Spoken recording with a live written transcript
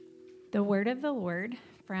The word of the Lord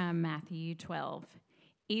from Matthew 12.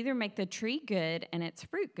 Either make the tree good and its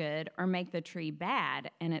fruit good, or make the tree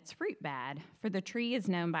bad and its fruit bad, for the tree is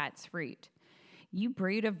known by its fruit. You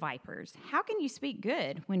brood of vipers, how can you speak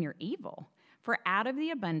good when you're evil? For out of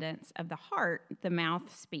the abundance of the heart the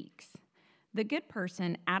mouth speaks. The good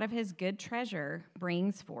person out of his good treasure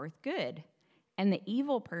brings forth good, and the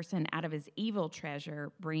evil person out of his evil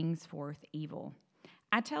treasure brings forth evil.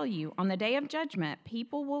 I tell you, on the day of judgment,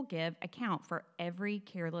 people will give account for every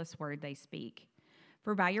careless word they speak.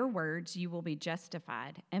 For by your words you will be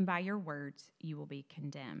justified, and by your words you will be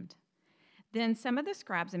condemned. Then some of the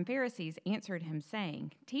scribes and Pharisees answered him,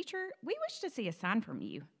 saying, Teacher, we wish to see a sign from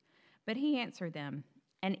you. But he answered them,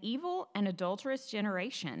 An evil and adulterous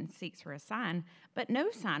generation seeks for a sign, but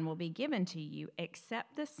no sign will be given to you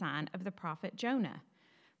except the sign of the prophet Jonah.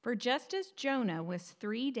 For just as Jonah was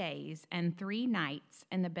 3 days and 3 nights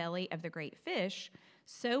in the belly of the great fish,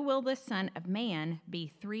 so will the Son of Man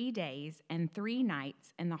be 3 days and 3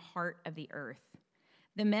 nights in the heart of the earth.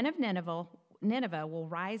 The men of Nineveh will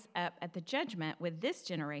rise up at the judgment with this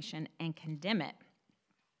generation and condemn it.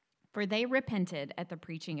 For they repented at the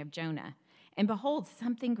preaching of Jonah, and behold,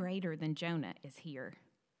 something greater than Jonah is here.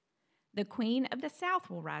 The queen of the south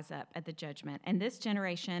will rise up at the judgment, and this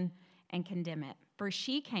generation and condemn it. For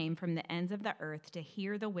she came from the ends of the earth to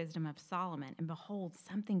hear the wisdom of Solomon, and behold,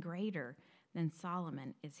 something greater than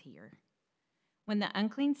Solomon is here. When the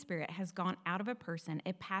unclean spirit has gone out of a person,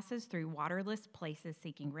 it passes through waterless places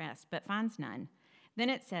seeking rest, but finds none. Then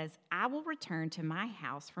it says, I will return to my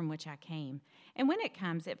house from which I came. And when it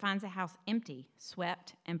comes, it finds a house empty,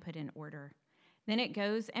 swept, and put in order. Then it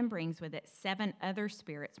goes and brings with it 7 other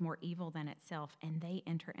spirits more evil than itself, and they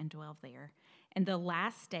enter and dwell there. And the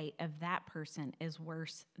last state of that person is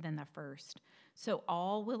worse than the first. So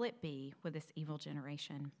all will it be with this evil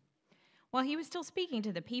generation. While he was still speaking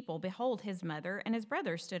to the people, behold, his mother and his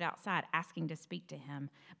brothers stood outside asking to speak to him.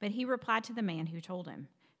 But he replied to the man who told him,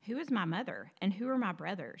 Who is my mother, and who are my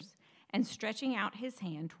brothers? And stretching out his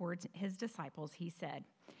hand towards his disciples, he said,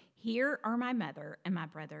 Here are my mother and my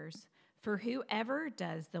brothers. For whoever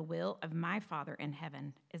does the will of my Father in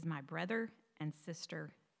heaven is my brother and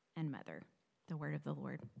sister and mother. The word of the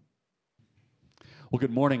Lord. Well,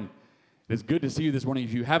 good morning. It is good to see you this morning.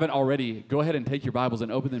 If you haven't already, go ahead and take your Bibles and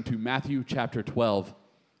open them to Matthew chapter 12.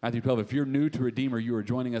 Matthew 12, if you're new to Redeemer, you are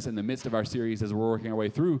joining us in the midst of our series as we're working our way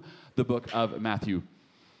through the book of Matthew.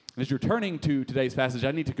 As you're turning to today's passage,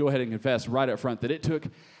 I need to go ahead and confess right up front that it took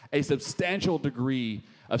a substantial degree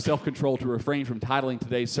of self-control to refrain from titling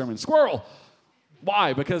today's sermon, Squirrel.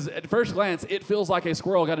 Why? Because at first glance, it feels like a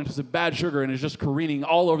squirrel got into some bad sugar and is just careening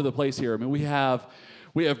all over the place here. I mean, we have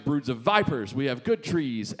broods of vipers, we have good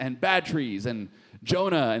trees and bad trees, and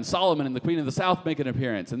Jonah and Solomon and the queen of the south make an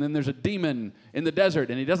appearance. And then there's a demon in the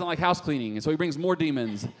desert, and he doesn't like house cleaning, and so he brings more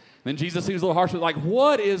demons. And then Jesus seems a little harsh, like,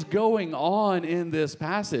 what is going on in this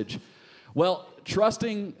passage? Well,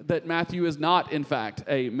 trusting that Matthew is not, in fact,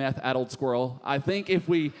 a meth-addled squirrel, I think if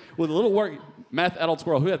we, with a little work, meth-addled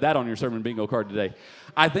squirrel, who had that on your sermon bingo card today?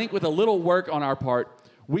 I think with a little work on our part,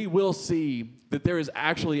 we will see that there is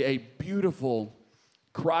actually a beautiful,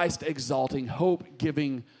 Christ-exalting,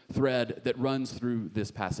 hope-giving thread that runs through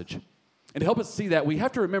this passage. And to help us see that, we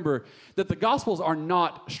have to remember that the Gospels are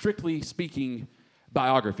not, strictly speaking,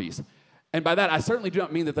 biographies. And by that, I certainly do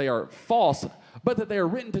not mean that they are false, but that they are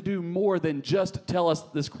written to do more than just tell us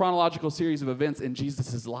this chronological series of events in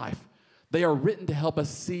Jesus' life. They are written to help us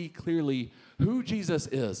see clearly who Jesus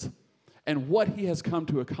is and what he has come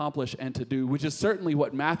to accomplish and to do, which is certainly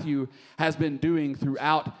what Matthew has been doing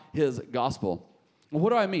throughout his gospel. Well,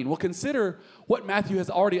 what do I mean? Well, consider what Matthew has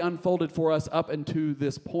already unfolded for us up until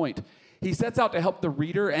this point. He sets out to help the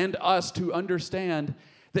reader and us to understand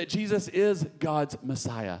that Jesus is God's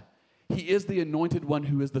Messiah. He is the anointed one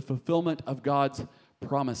who is the fulfillment of God's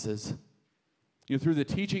promises. Through the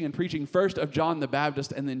teaching and preaching first of John the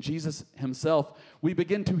Baptist and then Jesus himself, we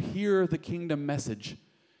begin to hear the kingdom message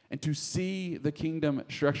and to see the kingdom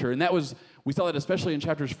structure. And we saw that especially in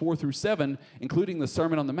chapters 4 through 7, including the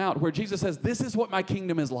Sermon on the Mount, where Jesus says, this is what my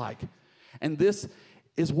kingdom is like, and this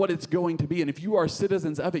is what it's going to be. And if you are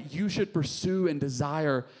citizens of it, you should pursue and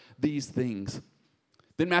desire these things.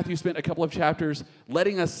 Then Matthew spent a couple of chapters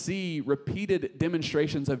letting us see repeated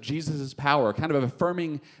demonstrations of Jesus' power, kind of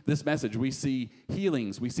affirming this message. We see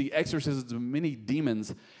healings, we see exorcisms of many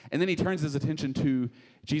demons, and then he turns his attention to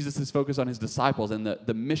Jesus' focus on his disciples and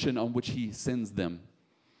the mission on which he sends them.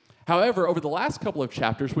 However, over the last couple of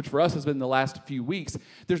chapters, which for us has been the last few weeks,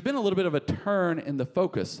 there's been a little bit of a turn in the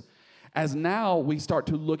focus, as now we start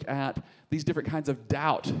to look at these different kinds of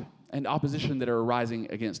doubt and opposition that are arising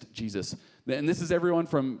against Jesus. And this is everyone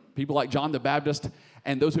from people like John the Baptist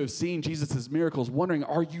and those who have seen Jesus' miracles wondering,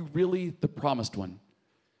 are you really the promised one?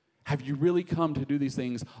 Have you really come to do these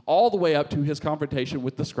things? All the way up to his confrontation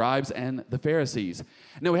with the scribes and the Pharisees.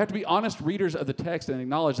 Now, we have to be honest readers of the text and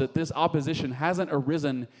acknowledge that this opposition hasn't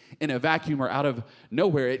arisen in a vacuum or out of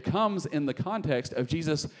nowhere. It comes in the context of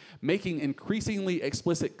Jesus making increasingly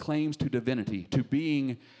explicit claims to divinity, to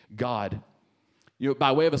being God.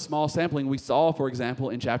 By way of a small sampling, we saw, for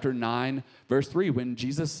example, in chapter 9, verse 3, when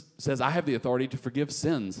Jesus says, I have the authority to forgive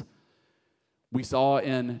sins. We saw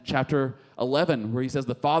in chapter 11 where he says,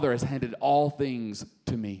 the Father has handed all things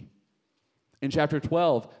to me. In chapter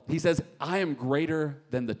 12, he says, I am greater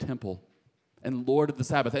than the temple and Lord of the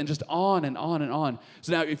Sabbath, and just on and on and on.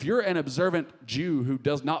 So now, if you're an observant Jew who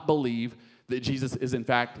does not believe that Jesus is in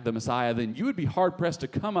fact the Messiah, then you would be hard-pressed to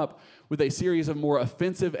come up with a series of more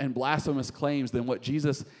offensive and blasphemous claims than what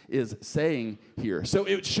Jesus is saying here. So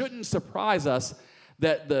it shouldn't surprise us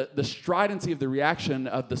that the stridency of the reaction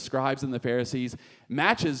of the scribes and the Pharisees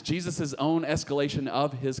matches Jesus' own escalation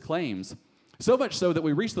of his claims. So much so that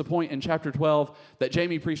we reach the point in chapter 12 that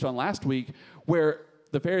Jamie preached on last week where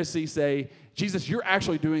the Pharisees say, Jesus, you're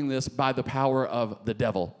actually doing this by the power of the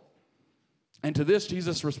devil. And to this,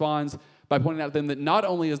 Jesus responds by pointing out to them that not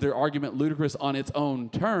only is their argument ludicrous on its own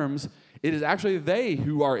terms, it is actually they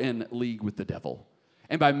who are in league with the devil.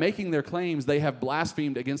 And by making their claims, they have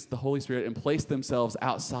blasphemed against the Holy Spirit and placed themselves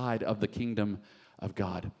outside of the kingdom of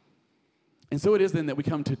God. And so it is then that we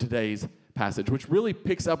come to today's passage, which really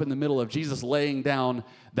picks up in the middle of Jesus laying down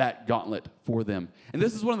that gauntlet for them. And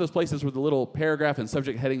this is one of those places where the little paragraph and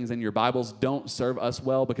subject headings in your Bibles don't serve us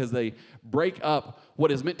well because they break up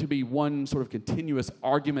what is meant to be one sort of continuous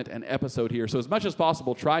argument and episode here. So as much as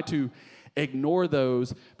possible, try to ignore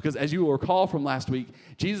those, because as you will recall from last week,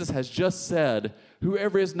 Jesus has just said,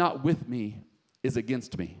 whoever is not with me is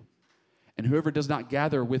against me, and whoever does not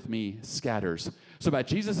gather with me scatters. So by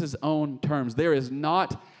Jesus' own terms, there is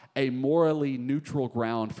not a morally neutral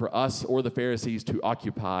ground for us or the Pharisees to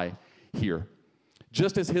occupy here.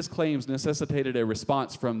 Just as his claims necessitated a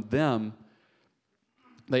response from them,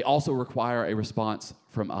 they also require a response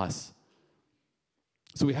from us.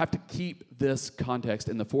 So we have to keep this context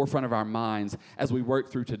in the forefront of our minds as we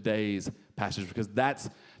work through today's passage, because that's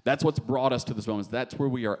what's brought us to this moment. That's where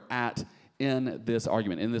we are at in this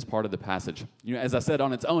argument, in this part of the passage. As I said,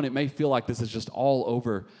 on its own, it may feel like this is just all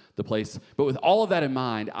over the place. But with all of that in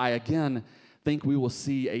mind, I again think we will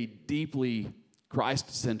see a deeply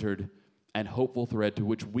Christ-centered and hopeful thread to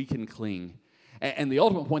which we can cling. And the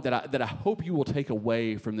ultimate point that I hope you will take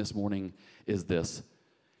away from this morning is this.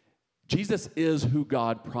 Jesus is who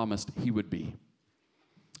God promised he would be.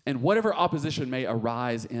 And whatever opposition may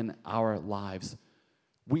arise in our lives,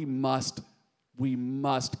 we must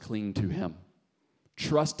cling to him,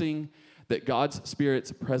 trusting that God's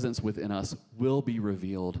Spirit's presence within us will be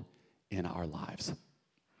revealed in our lives.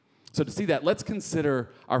 So to see that, let's consider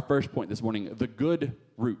our first point this morning, the good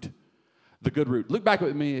root. The good root. Look back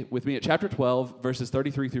with me at chapter 12, verses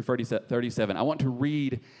 33 through 37. I want to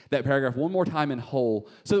read that paragraph one more time in whole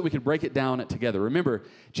so that we can break it down together. Remember,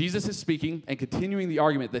 Jesus is speaking and continuing the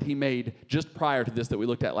argument that he made just prior to this that we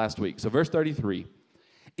looked at last week. So verse 33,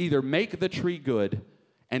 either make the tree good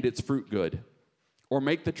and its fruit good, or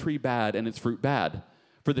make the tree bad and its fruit bad,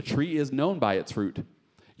 for the tree is known by its fruit.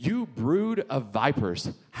 You brood of vipers,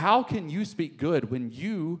 how can you speak good when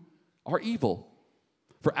you are evil?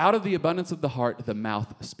 For out of the abundance of the heart, the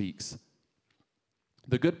mouth speaks.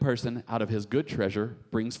 The good person out of his good treasure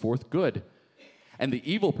brings forth good, and the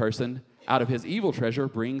evil person out of his evil treasure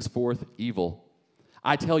brings forth evil.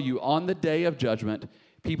 I tell you, on the day of judgment,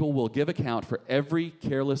 people will give account for every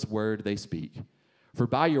careless word they speak. For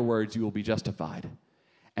by your words you will be justified,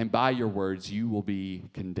 and by your words you will be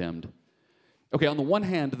condemned. Okay, on the one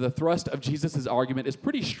hand, the thrust of Jesus' argument is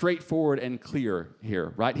pretty straightforward and clear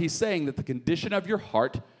here, right? He's saying that the condition of your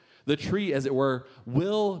heart, the tree, as it were,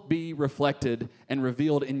 will be reflected and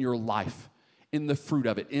revealed in your life, in the fruit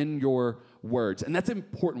of it, in your words. And that's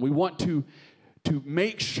important. We want to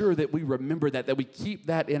make sure that we remember that we keep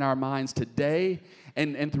that in our minds today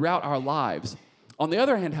and throughout our lives. On the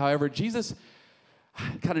other hand, however, Jesus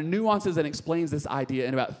kind of nuances and explains this idea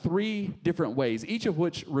in about three different ways, each of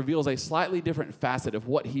which reveals a slightly different facet of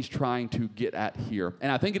what he's trying to get at here. And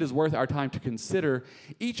I think it is worth our time to consider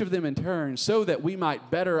each of them in turn so that we might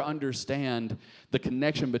better understand the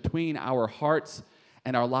connection between our hearts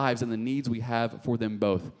and our lives and the needs we have for them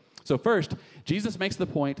both. So first, Jesus makes the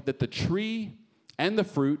point that the tree and the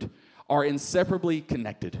fruit are inseparably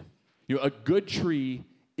connected. A good tree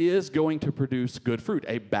is going to produce good fruit.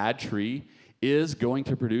 A bad tree is going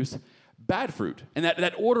to produce bad fruit. And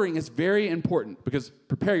that ordering is very important because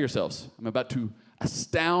prepare yourselves. I'm about to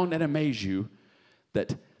astound and amaze you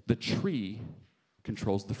that the tree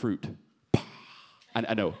controls the fruit.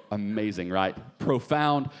 I know, amazing, right?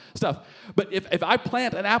 Profound stuff. But if I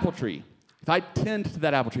plant an apple tree, if I tend to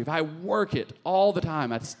that apple tree, if I work it all the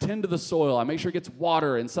time, I tend to the soil, I make sure it gets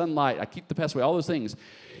water and sunlight, I keep the pests away, all those things,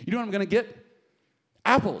 you know what I'm going to get?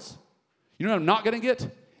 Apples. You know what I'm not going to get?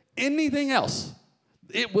 Anything else.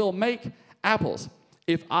 It will make apples.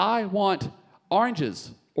 If I want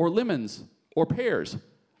oranges or lemons or pears,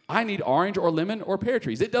 I need orange or lemon or pear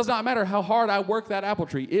trees. It does not matter how hard I work that apple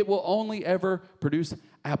tree. It will only ever produce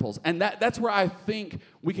apples. And that's where I think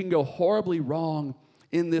we can go horribly wrong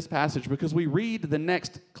in this passage, because we read the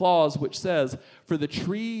next clause, which says, "For the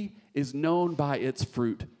tree is known by its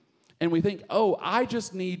fruit." And we think, oh, I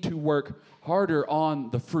just need to work harder on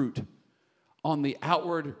the fruit, on the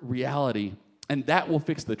outward reality, and that will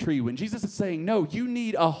fix the tree. When Jesus is saying, no, you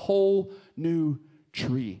need a whole new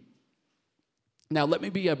tree. Now, let me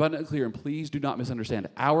be abundantly clear, and please do not misunderstand.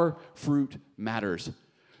 Our fruit matters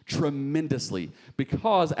tremendously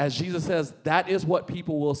because, as Jesus says, that is what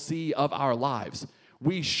people will see of our lives.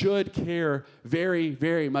 We should care very,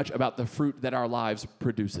 very much about the fruit that our lives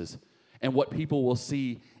produces and what people will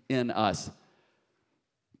see in us.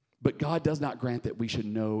 But God does not grant that we should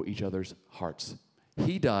know each other's hearts.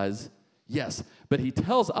 He does, yes, but he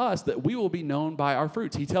tells us that we will be known by our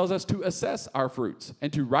fruits. He tells us to assess our fruits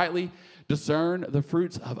and to rightly discern the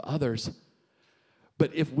fruits of others.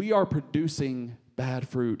 But if we are producing bad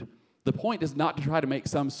fruit, the point is not to try to make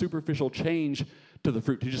some superficial change to the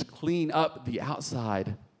fruit, to just clean up the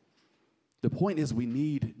outside. The point is we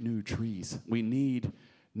need new trees. We need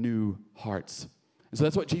new hearts. And so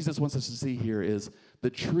that's what Jesus wants us to see here is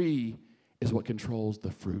the tree is what controls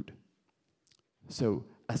the fruit. So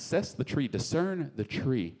assess the tree, discern the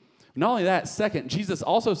tree. Not only that, second, Jesus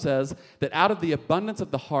also says that out of the abundance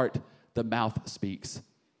of the heart, the mouth speaks.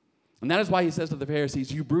 And that is why he says to the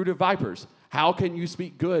Pharisees, you brood of vipers, how can you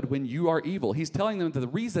speak good when you are evil? He's telling them that the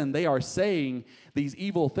reason they are saying these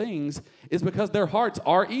evil things is because their hearts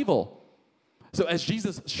are evil. So as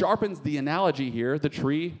Jesus sharpens the analogy here, the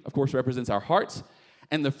tree, of course, represents our hearts,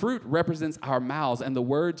 and the fruit represents our mouths and the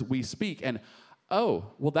words we speak. And oh,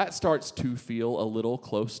 well, that starts to feel a little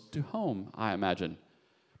close to home, I imagine.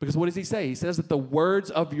 Because what does he say? He says that the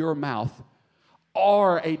words of your mouth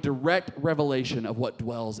are a direct revelation of what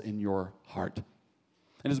dwells in your heart.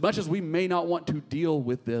 And as much as we may not want to deal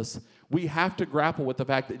with this, we have to grapple with the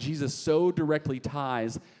fact that Jesus so directly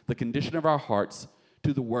ties the condition of our hearts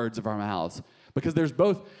to the words of our mouths. Because there's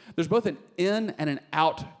both an in and an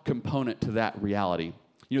out component to that reality.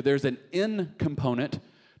 You know, there's an in component,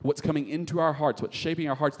 what's coming into our hearts, what's shaping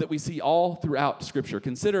our hearts that we see all throughout Scripture.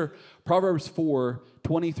 Consider Proverbs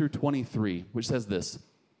 4:20 through 23, which says this,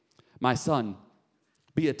 "My son,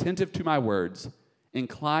 be attentive to my words,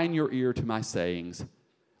 incline your ear to my sayings.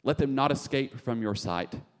 Let them not escape from your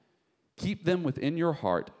sight. Keep them within your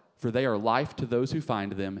heart, for they are life to those who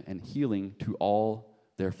find them and healing to all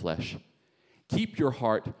their flesh. Keep your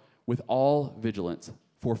heart with all vigilance,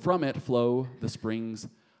 for from it flow the springs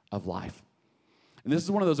of life." And this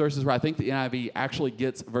is one of those verses where I think the NIV actually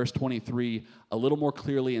gets verse 23 a little more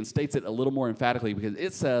clearly and states it a little more emphatically, because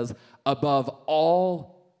it says, above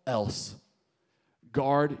all else,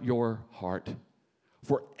 guard your heart,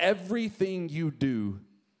 for everything you do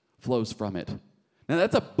flows from it. Now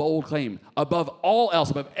that's a bold claim. Above all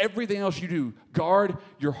else, above everything else you do, guard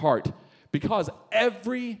your heart, because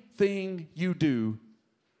everything you do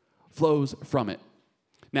flows from it.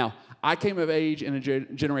 Now, I came of age in a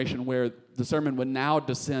generation where the sermon would now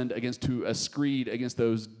descend to a screed against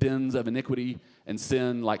those dens of iniquity and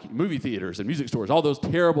sin, like movie theaters and music stores, all those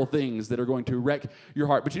terrible things that are going to wreck your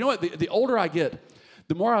heart. But you know what? The older I get,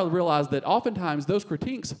 the more I realize that oftentimes those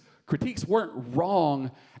critiques weren't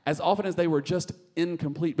wrong as often as they were just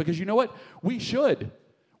incomplete. Because you know what?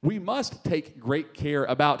 We must take great care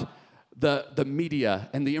about the media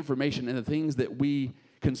and the information and the things that we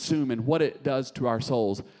consume and what it does to our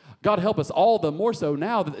souls. God help us all the more so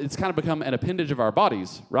now that it's kind of become an appendage of our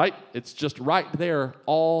bodies, right? It's just right there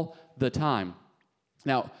all the time.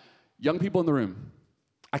 Now, young people in the room,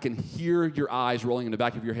 I can hear your eyes rolling in the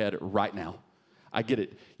back of your head right now. I get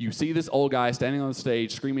it. You see this old guy standing on the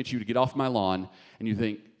stage screaming at you to get off my lawn, and you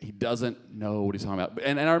think, he doesn't know what he's talking about.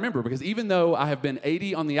 And I remember, because even though I have been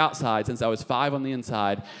 80 on the outside since I was 5 on the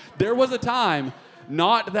inside, there was a time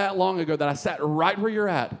not that long ago that I sat right where you're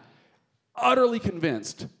at, utterly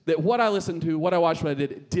convinced that what I listened to, what I watched, what I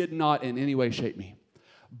did not in any way shape me.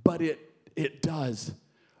 But it does.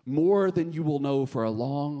 more than you will know for a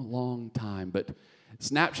long, long time. But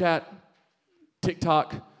Snapchat,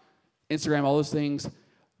 TikTok, Instagram, all those things,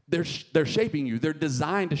 they're shaping you. They're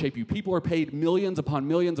designed to shape you. People are paid millions upon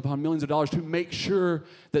millions upon millions of dollars to make sure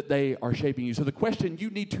that they are shaping you. So the question you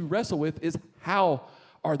need to wrestle with is, how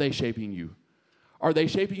are they shaping you? Are they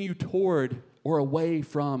shaping you toward or away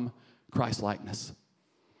from Christ-likeness?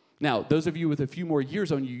 Now, those of you with a few more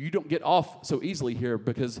years on you, you don't get off so easily here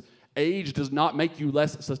because age does not make you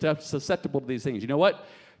less susceptible to these things. You know what?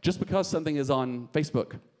 Just because something is on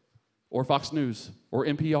Facebook or Fox News or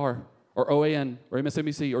NPR or OAN or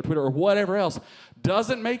MSNBC or Twitter or whatever else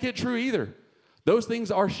doesn't make it true either. Those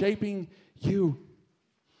things are shaping you.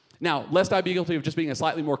 Now, lest I be guilty of just being a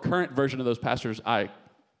slightly more current version of those pastors I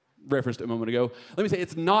referenced a moment ago, let me say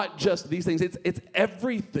it's not just these things. It's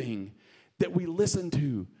everything that we listen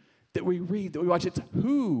to, that we read, that we watch. It's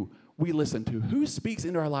who we listen to, who speaks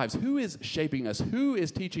into our lives, who is shaping us, who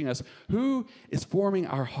is teaching us, who is forming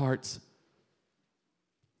our hearts.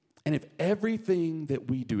 And if everything that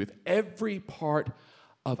we do, if every part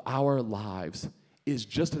of our lives is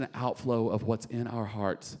just an outflow of what's in our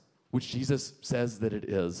hearts, which Jesus says that it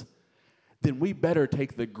is, then we better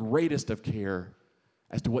take the greatest of care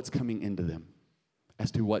as to what's coming into them,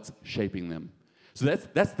 as to what's shaping them. So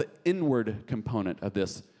that's the inward component of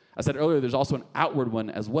this. I said earlier, there's also an outward one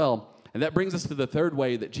as well. And that brings us to the third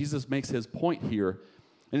way that Jesus makes his point here.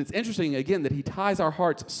 And it's interesting, again, that he ties our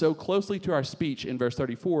hearts so closely to our speech in verse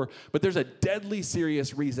 34, but there's a deadly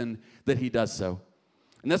serious reason that he does so.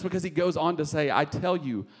 And that's because he goes on to say, I tell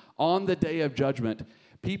you, on the day of judgment,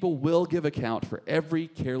 people will give account for every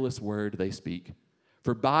careless word they speak.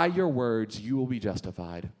 For by your words you will be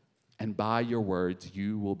justified, and by your words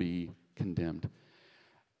you will be condemned.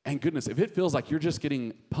 And goodness, if it feels like you're just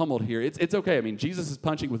getting pummeled here, it's okay. I mean, Jesus is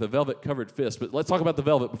punching with a velvet-covered fist, but let's talk about the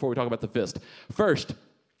velvet before we talk about the fist. First,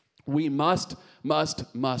 we must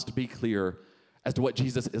be clear as to what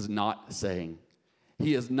Jesus is not saying.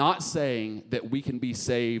 He is not saying that we can be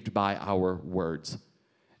saved by our words.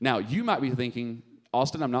 Now, you might be thinking,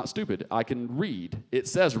 Austin, I'm not stupid. I can read. It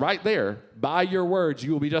says right there, by your words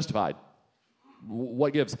you will be justified.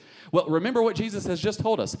 What gives? Well, remember what Jesus has just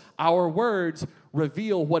told us. Our words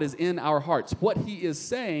reveal what is in our hearts. What he is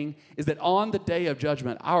saying is that on the day of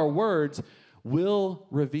judgment, our words will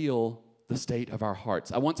reveal the state of our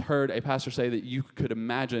hearts. I once heard a pastor say that you could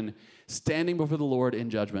imagine standing before the Lord in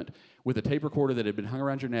judgment with a tape recorder that had been hung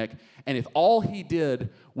around your neck, and if all he did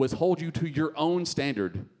was hold you to your own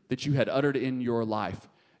standard that you had uttered in your life,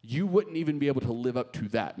 you wouldn't even be able to live up to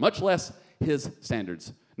that, much less his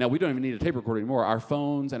standards. Now, we don't even need a tape recorder anymore. Our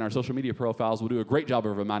phones and our social media profiles will do a great job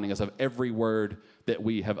of reminding us of every word that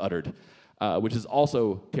we have uttered, which is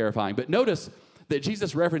also terrifying. But notice that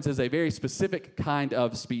Jesus references a very specific kind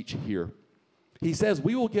of speech here. He says,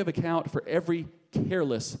 we will give account for every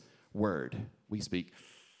careless word we speak.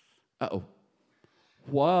 Uh-oh.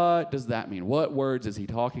 What does that mean? What words is he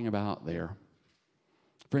talking about there?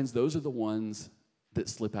 Friends, those are the ones that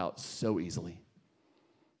slip out so easily.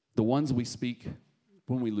 The ones we speak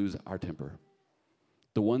when we lose our temper.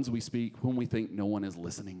 The ones we speak when we think no one is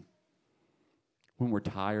listening. When we're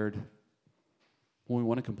tired. When we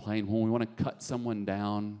want to complain. When we want to cut someone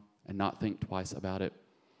down and not think twice about it.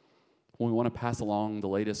 When we want to pass along the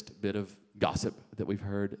latest bit of gossip that we've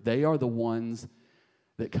heard. They are the ones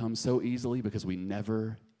that come so easily because we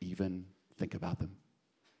never even think about them.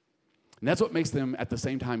 And that's what makes them at the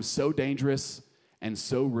same time so dangerous and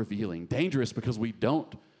so revealing. Dangerous because we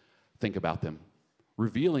don't think about them.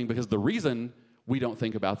 Revealing because the reason we don't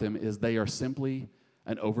think about them is they are simply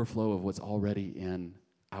an overflow of what's already in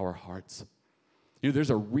our hearts. You know,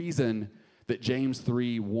 there's a reason that James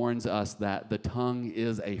 3 warns us that the tongue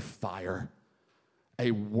is a fire,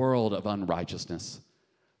 a world of unrighteousness.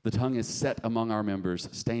 The tongue is set among our members,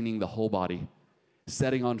 staining the whole body,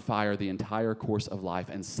 setting on fire the entire course of life,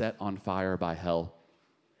 and set on fire by hell.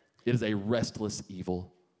 It is a restless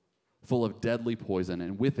evil, full of deadly poison,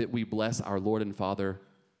 and with it we bless our Lord and Father,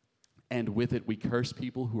 and with it we curse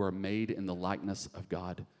people who are made in the likeness of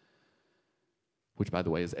God, which, by the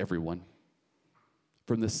way, is everyone.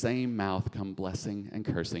 From the same mouth come blessing and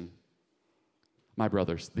cursing. My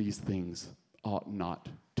brothers, these things ought not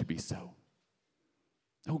to be so.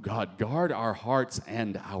 Oh God, guard our hearts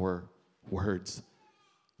and our words.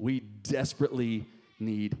 We desperately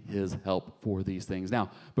need his help for these things. Now,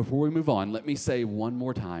 before we move on, let me say one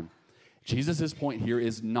more time, Jesus' point here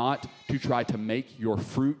is not to try to make your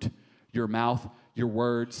fruit, your mouth, your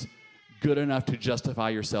words good enough to justify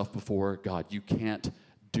yourself before God. You can't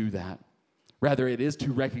do that. Rather, it is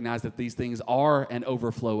to recognize that these things are an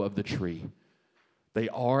overflow of the tree. They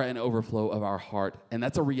are an overflow of our heart, and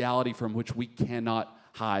that's a reality from which we cannot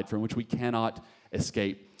hide, from which we cannot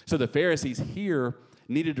escape. So the Pharisees here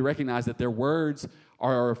needed to recognize that their words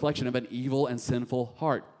are a reflection of an evil and sinful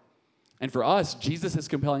heart. And for us, Jesus is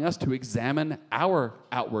compelling us to examine our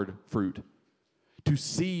outward fruit, to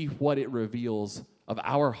see what it reveals of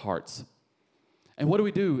our hearts. And what do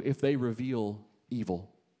we do if they reveal evil?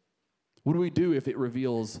 What do we do if it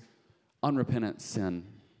reveals unrepentant sin?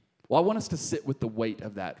 Well, I want us to sit with the weight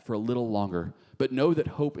of that for a little longer, but know that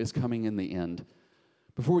hope is coming in the end.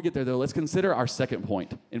 Before we get there, though, let's consider our second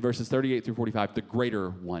point in verses 38 through 45, the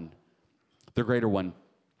greater one. The greater one.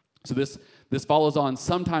 So this follows on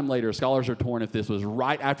sometime later. Scholars are torn if this was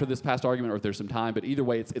right after this past argument or if there's some time, but either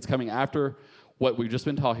way, it's coming after what we've just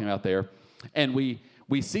been talking about there. And we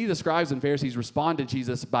see the scribes and Pharisees respond to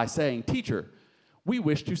Jesus by saying, "Teacher, we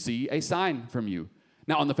wish to see a sign from you."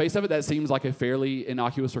 Now, on the face of it, that seems like a fairly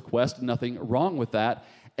innocuous request, nothing wrong with that.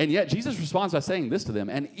 And yet, Jesus responds by saying this to them: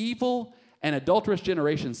 "An evil and adulterous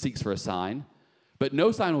generation seeks for a sign, but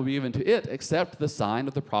no sign will be given to it except the sign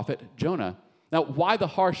of the prophet Jonah." Now, why the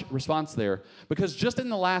harsh response there? Because just in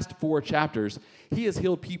the last 4 chapters, he has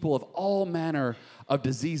healed people of all manner of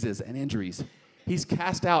diseases and injuries. He's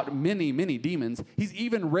cast out many, many demons. He's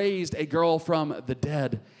even raised a girl from the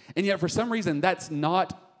dead. And yet, for some reason, that's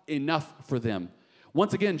not enough for them.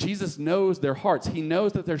 Once again, Jesus knows their hearts. He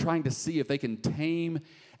knows that they're trying to see if they can tame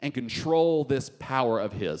and control this power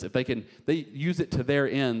of his, if they use it to their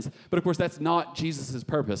ends. But of course, that's not Jesus'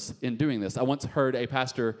 purpose in doing this. I once heard a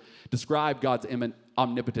pastor describe God's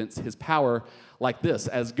omnipotence, his power, like this: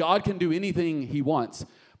 as God can do anything he wants,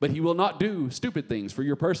 but he will not do stupid things for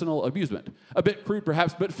your personal amusement. A bit crude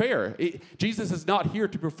perhaps, but fair. Jesus is not here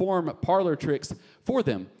to perform parlor tricks for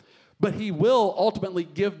them, but he will ultimately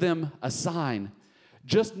give them a sign,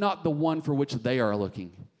 just not the one for which they are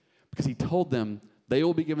looking. Because he told them they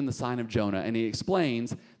will be given the sign of Jonah. And he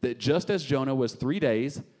explains that just as Jonah was 3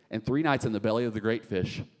 days and 3 nights in the belly of the great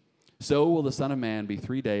fish, so will the Son of Man be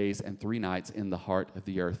 3 days and 3 nights in the heart of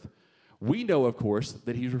the earth. We know, of course,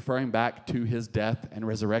 that he's referring back to his death and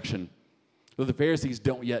resurrection. Though the Pharisees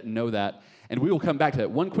don't yet know that. And we will come back to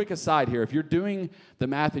that. One quick aside here. If you're doing the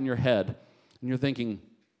math in your head and you're thinking,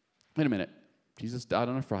 wait a minute, Jesus died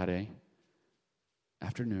on a Friday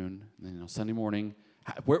afternoon, and then Sunday morning.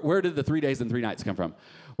 Where did the 3 days and 3 nights come from?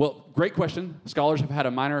 Well, great question. Scholars have had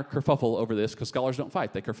a minor kerfuffle over this because scholars don't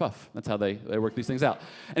fight. They kerfuff. That's how they work these things out.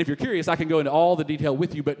 And if you're curious, I can go into all the detail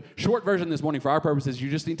with you, but short version this morning for our purposes, you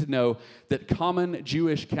just need to know that common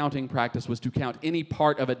Jewish counting practice was to count any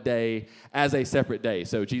part of a day as a separate day.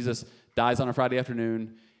 So Jesus dies on a Friday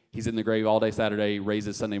afternoon. He's in the grave all day Saturday,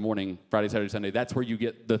 raises Sunday morning, Friday, Saturday, Sunday. That's where you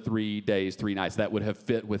get the 3 days, 3 nights. That would have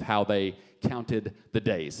fit with how they counted the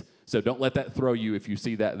days. So don't let that throw you if you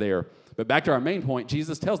see that there. But back to our main point,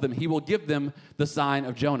 Jesus tells them he will give them the sign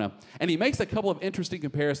of Jonah. And he makes a couple of interesting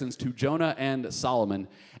comparisons to Jonah and Solomon.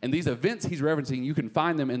 And these events he's referencing, you can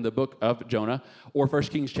find them in the book of Jonah or 1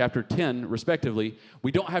 Kings chapter 10, respectively.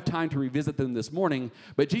 We don't have time to revisit them this morning,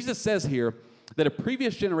 but Jesus says here that a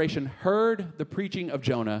previous generation heard the preaching of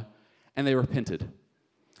Jonah and they repented.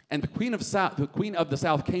 And the queen of the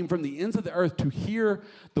south came from the ends of the earth to hear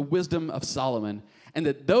the wisdom of Solomon. And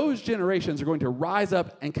that those generations are going to rise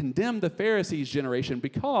up and condemn the Pharisees' generation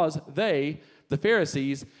because they, the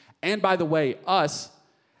Pharisees, and by the way, us,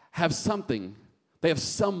 have something. They have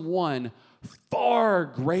someone far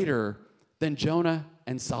greater than Jonah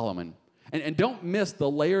and Solomon. And don't miss the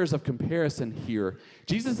layers of comparison here.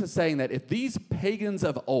 Jesus is saying that if these pagans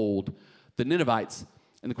of old, the Ninevites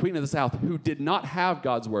and the queen of the south, who did not have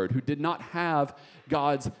God's word, who did not have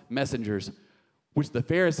God's messengers, which the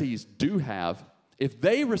Pharisees do have, if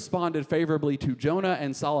they responded favorably to Jonah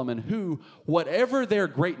and Solomon, who, whatever their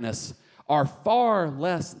greatness, are far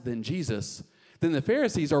less than Jesus, then the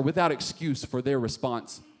Pharisees are without excuse for their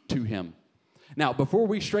response to him. Now, before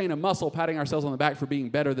we strain a muscle patting ourselves on the back for being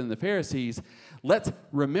better than the Pharisees, let's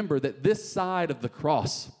remember that this side of the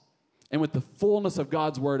cross, and with the fullness of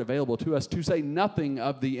God's word available to us, to say nothing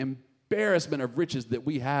of the embarrassment of riches that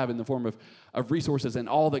we have in the form of resources and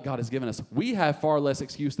all that God has given us, we have far less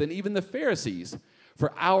excuse than even the Pharisees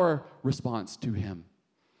for our response to him.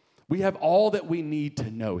 We have all that we need to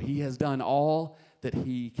know. He has done all that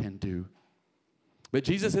he can do. But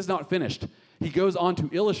Jesus is not finished. He goes on to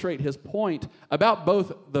illustrate his point about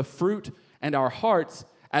both the fruit and our hearts,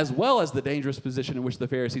 as well as the dangerous position in which the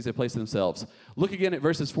Pharisees have placed themselves. Look again at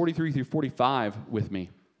verses 43 through 45 with me.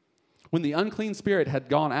 When the unclean spirit had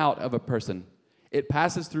gone out of a person, it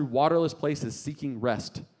passes through waterless places seeking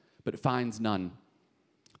rest, but finds none.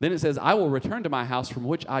 Then it says, I will return to my house from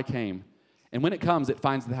which I came. And when it comes, it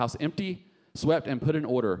finds the house empty, swept and put in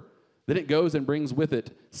order. Then it goes and brings with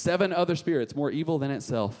it 7 other spirits more evil than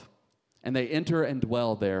itself, and they enter and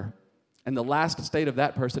dwell there. And the last state of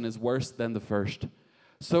that person is worse than the first.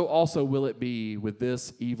 So also will it be with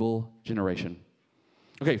this evil generation.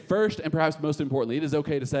 Okay, first and perhaps most importantly, it is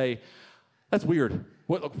okay to say, that's weird.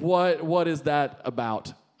 What is that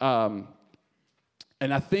about? And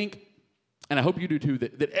I think, and I hope you do too,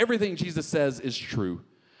 that everything Jesus says is true.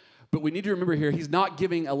 But we need to remember here, he's not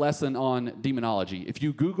giving a lesson on demonology. If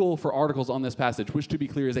you Google for articles on this passage, which to be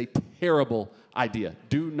clear is a terrible idea,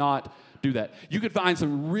 do not do that. You could find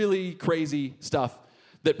some really crazy stuff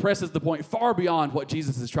that presses the point far beyond what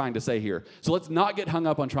Jesus is trying to say here. So let's not get hung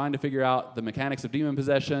up on trying to figure out the mechanics of demon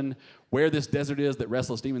possession, where this desert is that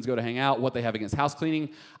restless demons go to hang out, what they have against house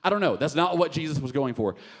cleaning. I don't know. That's not what Jesus was going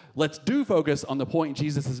for. Let's do focus on the point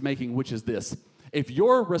Jesus is making, which is this. If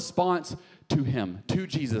your response to him, to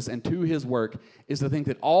Jesus, and to his work is to think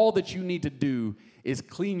that all that you need to do is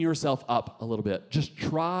clean yourself up a little bit, just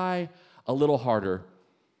try a little harder,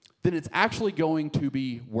 then it's actually going to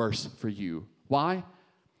be worse for you. Why?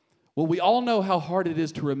 Well, we all know how hard it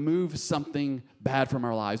is to remove something bad from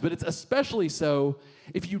our lives, but it's especially so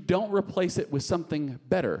if you don't replace it with something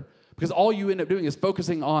better, because all you end up doing is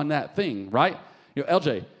focusing on that thing, right? You know,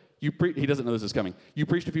 LJ, he doesn't know this is coming. You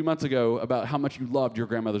preached a few months ago about how much you loved your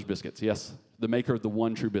grandmother's biscuits. Yes, the maker of the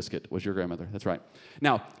one true biscuit was your grandmother. That's right.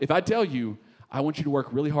 Now, if I tell you, I want you to work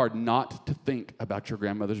really hard not to think about your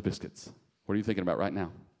grandmother's biscuits, what are you thinking about right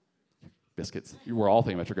now? Biscuits. We're all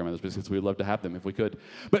thinking about your grandmother's biscuits. We'd love to have them if we could.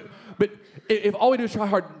 But if all we do is try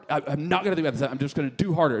hard, I'm not going to think about this. I'm just going to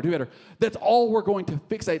do harder, do better. That's all we're going to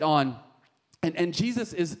fixate on. And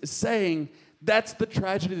Jesus is saying that's the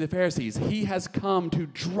tragedy of the Pharisees. He has come to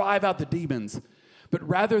drive out the demons. But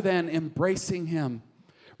rather than embracing him,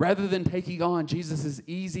 rather than taking on Jesus'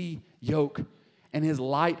 easy yoke and his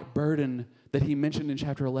light burden that he mentioned in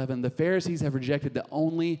chapter 11, the Pharisees have rejected the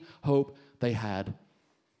only hope they had.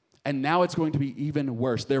 And now it's going to be even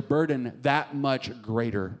worse. Their burden that much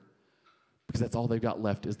greater because that's all they've got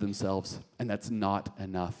left is themselves, and that's not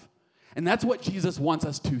enough. And that's what Jesus wants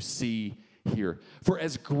us to see here. For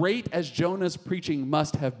as great as Jonah's preaching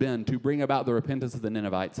must have been to bring about the repentance of the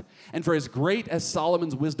Ninevites, and for as great as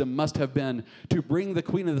Solomon's wisdom must have been to bring the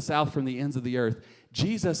queen of the south from the ends of the earth,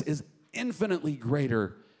 Jesus is infinitely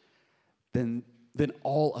greater than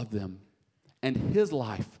all of them. And his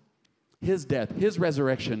life, his death, his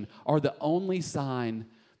resurrection are the only sign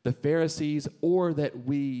the Pharisees or that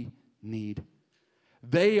we need.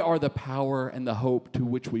 They are the power and the hope to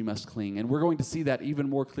which we must cling. And we're going to see that even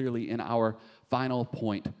more clearly in our final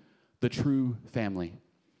point, the true family.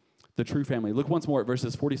 The true family. Look once more at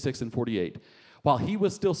verses 46 and 48. While he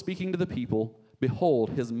was still speaking to the people,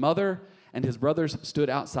 behold, his mother and his brothers stood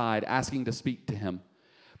outside asking to speak to him.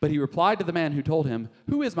 But he replied to the man who told him,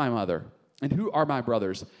 "Who is my mother? And who are my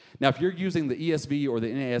brothers?" Now, if you're using the ESV or the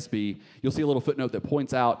NASB, you'll see a little footnote that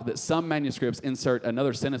points out that some manuscripts insert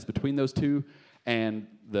another sentence between those two, and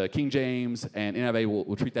the King James and NIV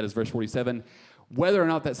will treat that as verse 47. Whether or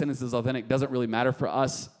not that sentence is authentic doesn't really matter for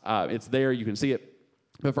us. It's there, you can see it.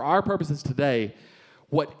 But for our purposes today,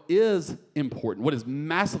 what is important, what is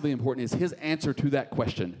massively important, is his answer to that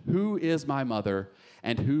question: who is my mother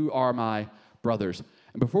and who are my brothers?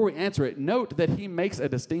 And before we answer it, note that he makes a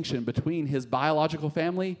distinction between his biological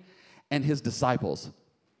family and his disciples.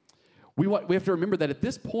 We have to remember that at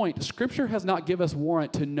this point, Scripture has not given us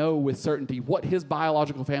warrant to know with certainty what his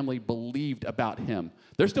biological family believed about him.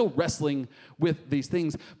 They're still wrestling with these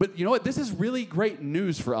things. But you know what? This is really great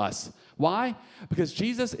news for us. Why? Because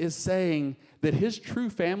Jesus is saying that his true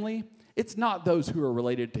family, it's not those who are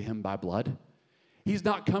related to him by blood. He's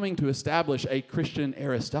not coming to establish a Christian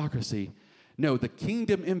aristocracy. No, the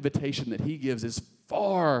kingdom invitation that he gives is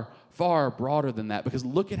far, far broader than that, because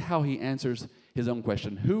look at how he answers his own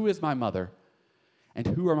question. Who is my mother and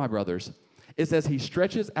who are my brothers? It says he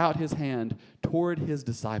stretches out his hand toward his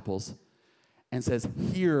disciples and says,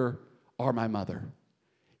 here are my mother.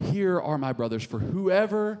 Here are my brothers. For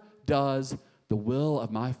whoever does the will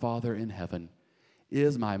of my Father in heaven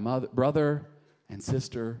is my brother and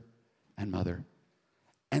sister and mother.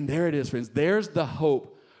 And there it is, friends. There's the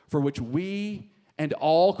hope for which we and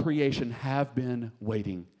all creation have been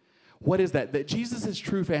waiting. What is that? That Jesus'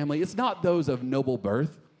 true family, it's not those of noble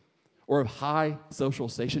birth or of high social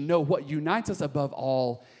station. No, what unites us above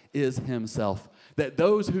all is himself. That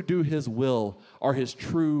those who do his will are his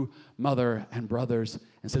true mother and brothers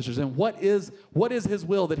and sisters. And what is his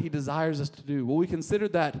will that he desires us to do? Well, we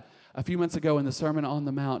considered that a few months ago in the Sermon on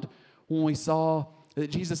the Mount when we saw that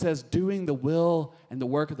Jesus says doing the will and the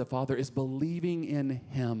work of the Father is believing in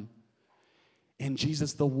him. in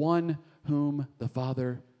Jesus, the one whom the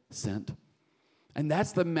Father sent. And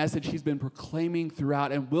that's the message he's been proclaiming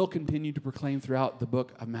throughout and will continue to proclaim throughout the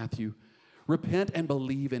book of Matthew. Repent and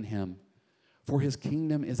believe in him, for his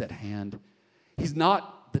kingdom is at hand. He's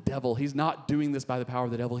not the devil. He's not doing this by the power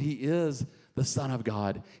of the devil. He is the Son of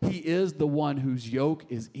God. He is the one whose yoke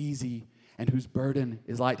is easy and whose burden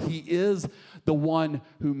is light. He is the one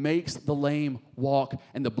who makes the lame walk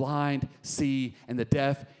and the blind see and the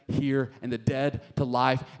deaf hear and the dead to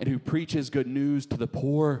life and who preaches good news to the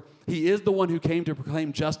poor. He is the one who came to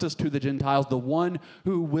proclaim justice to the Gentiles, the one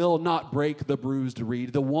who will not break the bruised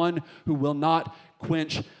reed, the one who will not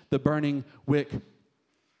quench the burning wick,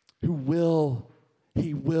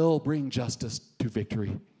 he will bring justice to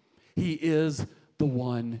victory. He is the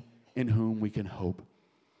one in whom we can hope.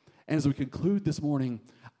 And as we conclude this morning,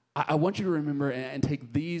 I want you to remember and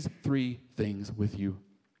take these three things with you.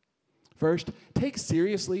 First, take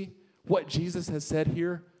seriously what Jesus has said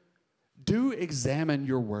here. Do examine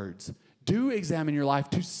your words. Do examine your life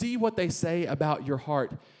to see what they say about your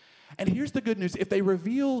heart. And here's the good news. If they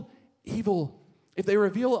reveal evil, if they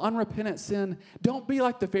reveal unrepentant sin, don't be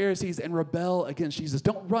like the Pharisees and rebel against Jesus.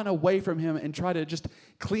 Don't run away from him and try to just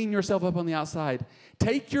clean yourself up on the outside.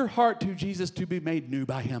 Take your heart to Jesus to be made new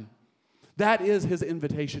by him. That is his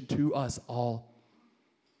invitation to us all.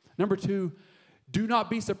 Number two, do not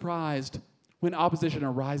be surprised when opposition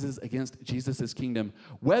arises against Jesus' kingdom,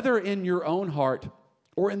 whether in your own heart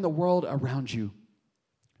or in the world around you.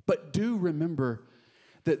 But do remember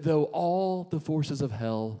that though all the forces of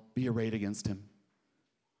hell be arrayed against him,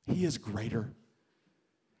 he is greater.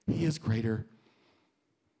 He is greater.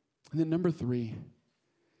 And then number three,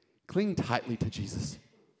 cling tightly to Jesus.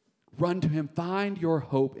 Run to him. Find your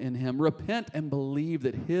hope in him. Repent and believe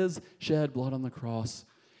that his shed blood on the cross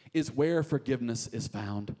is where forgiveness is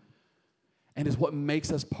found and is what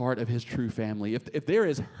makes us part of his true family. If there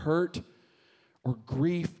is hurt or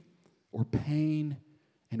grief or pain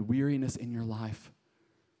and weariness in your life,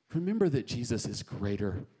 remember that Jesus is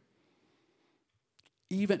greater.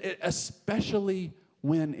 Especially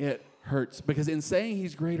when it hurts. Because in saying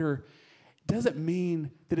he's greater doesn't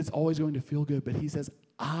mean that it's always going to feel good, but he says,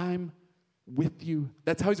 I'm with you.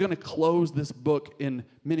 That's how he's going to close this book in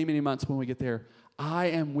many, many months when we get there. I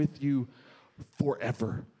am with you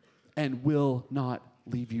forever and will not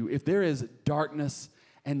leave you. If there is darkness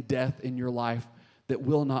and death in your life that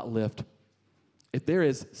will not lift, if there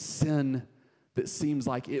is sin that seems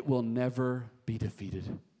like it will never be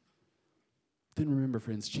defeated, then remember,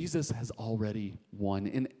 friends, Jesus has already won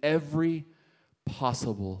in every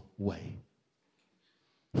possible way.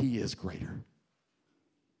 He is greater.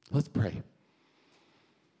 Let's pray.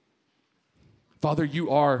 Father,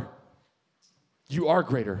 you are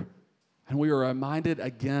greater. And we are reminded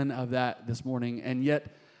again of that this morning. And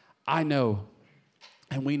yet, I know,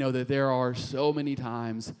 and we know that there are so many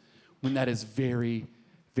times when that is very,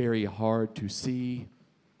 very hard to see.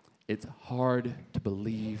 It's hard to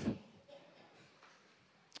believe.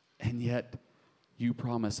 And yet, you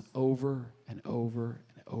promise over and over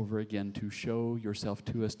and over again to show yourself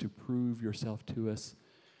to us, to prove yourself to us.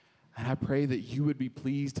 And I pray that you would be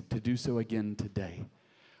pleased to do so again today.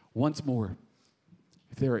 Once more,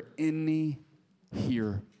 if there are any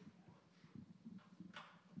here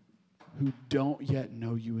who don't yet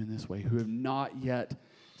know you in this way, who have not yet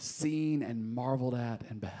seen and marveled at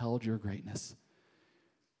and beheld your greatness,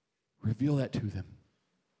 reveal that to them.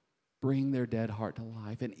 Bring their dead heart to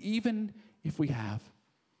life. And even if we have,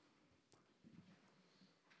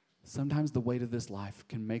 sometimes the weight of this life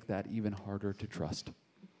can make that even harder to trust.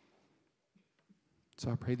 So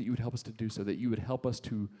I pray that you would help us to do so, that you would help us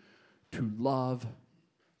to love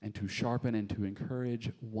and to sharpen and to encourage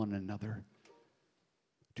one another,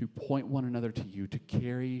 to point one another to you, to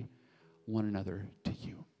carry one another to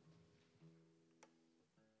you.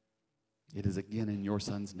 It is again in your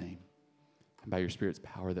Son's name and by your Spirit's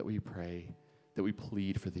power that we pray, that we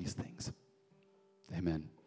plead for these things. Amen.